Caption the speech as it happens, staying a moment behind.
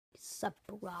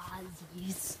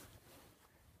surprises.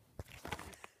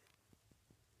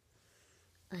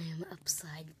 I am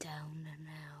upside down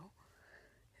now.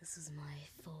 This is my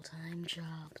full-time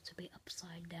job, to be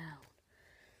upside down.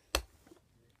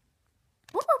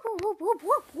 Whoop, whoop, whoop, whoop,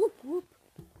 whoop, whoop, whoop.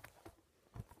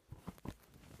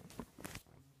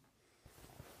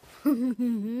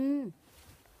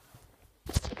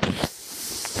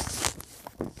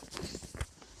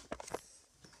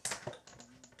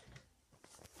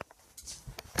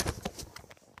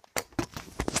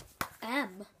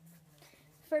 M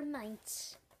for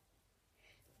might.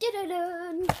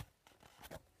 Dun-dun-dun.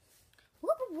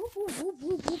 Whoop, whoop, whoop, whoop,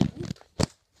 whoop, whoop, whoop.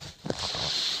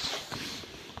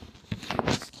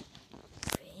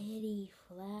 Pretty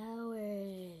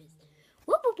flowers.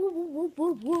 Whoop, whoop, whoop, whoop,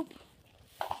 whoop, whoop.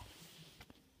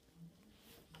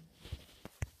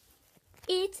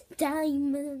 It's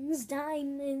diamonds,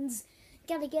 diamonds.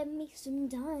 Gotta get me some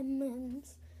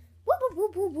diamonds. Whoop,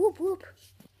 whoop, whoop, whoop, whoop, whoop.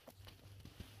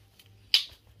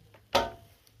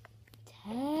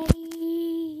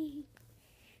 Teddy.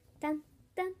 Dun,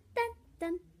 dun, dun,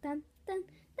 dun, dun, dun,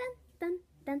 dun, dun,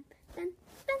 dun, dun,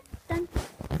 dun, dun.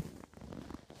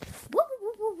 Whoop,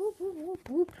 whoop, whoop, whoop, whoop, whoop,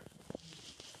 whoop.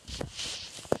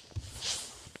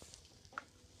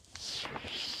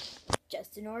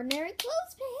 Just an ordinary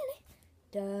clothespin.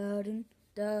 Dun,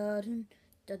 dun,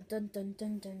 dun, dun, dun,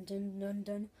 dun, dun, dun, dun,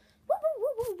 dun. Whoop,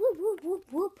 whoop, whoop, whoop, whoop, whoop,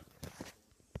 whoop.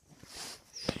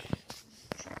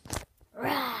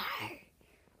 Rawr,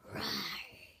 rawr.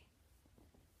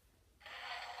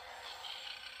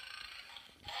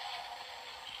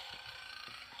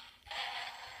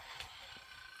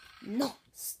 No,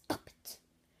 stop it.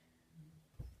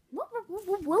 Whoop, whoop,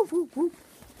 whoop, whoop, whoop, whoop.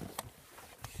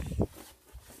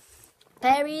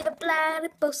 Perry the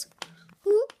platypus.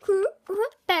 Whoop, whoop,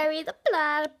 whoop. Perry the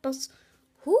platypus.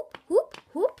 Whoop, whoop,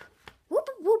 whoop. Whoop,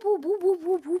 whoop, whoop, whoop, whoop,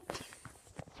 whoop, whoop.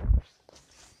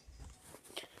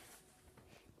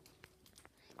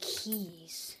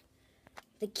 Keys.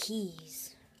 The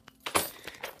keys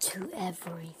to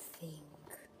everything.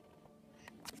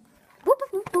 Whoop,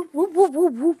 whoop, whoop, whoop, whoop,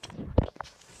 whoop, whoop.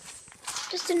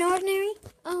 Just an ordinary,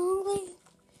 only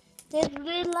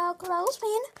little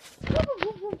clothespin. Whoop,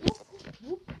 whoop, whoop, whoop, whoop,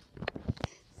 whoop.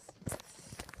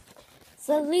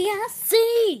 Suddenly I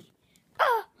see,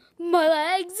 my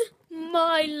legs,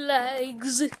 my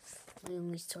legs. My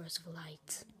only source of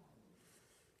light.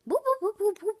 Whoop, whoop, whoop,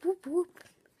 whoop, whoop, whoop, whoop.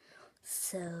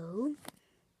 So,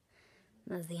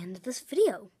 that's the end of this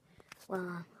video.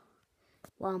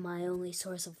 While my only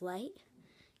source of light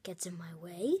gets in my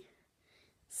way.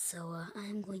 So,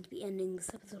 I'm going to be ending this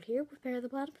episode here with Perry the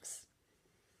Platypus.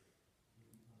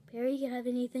 Perry, you have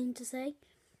anything to say?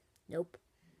 Nope.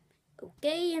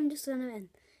 Okay, I'm just gonna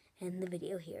end the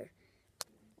video here.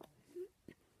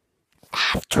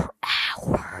 After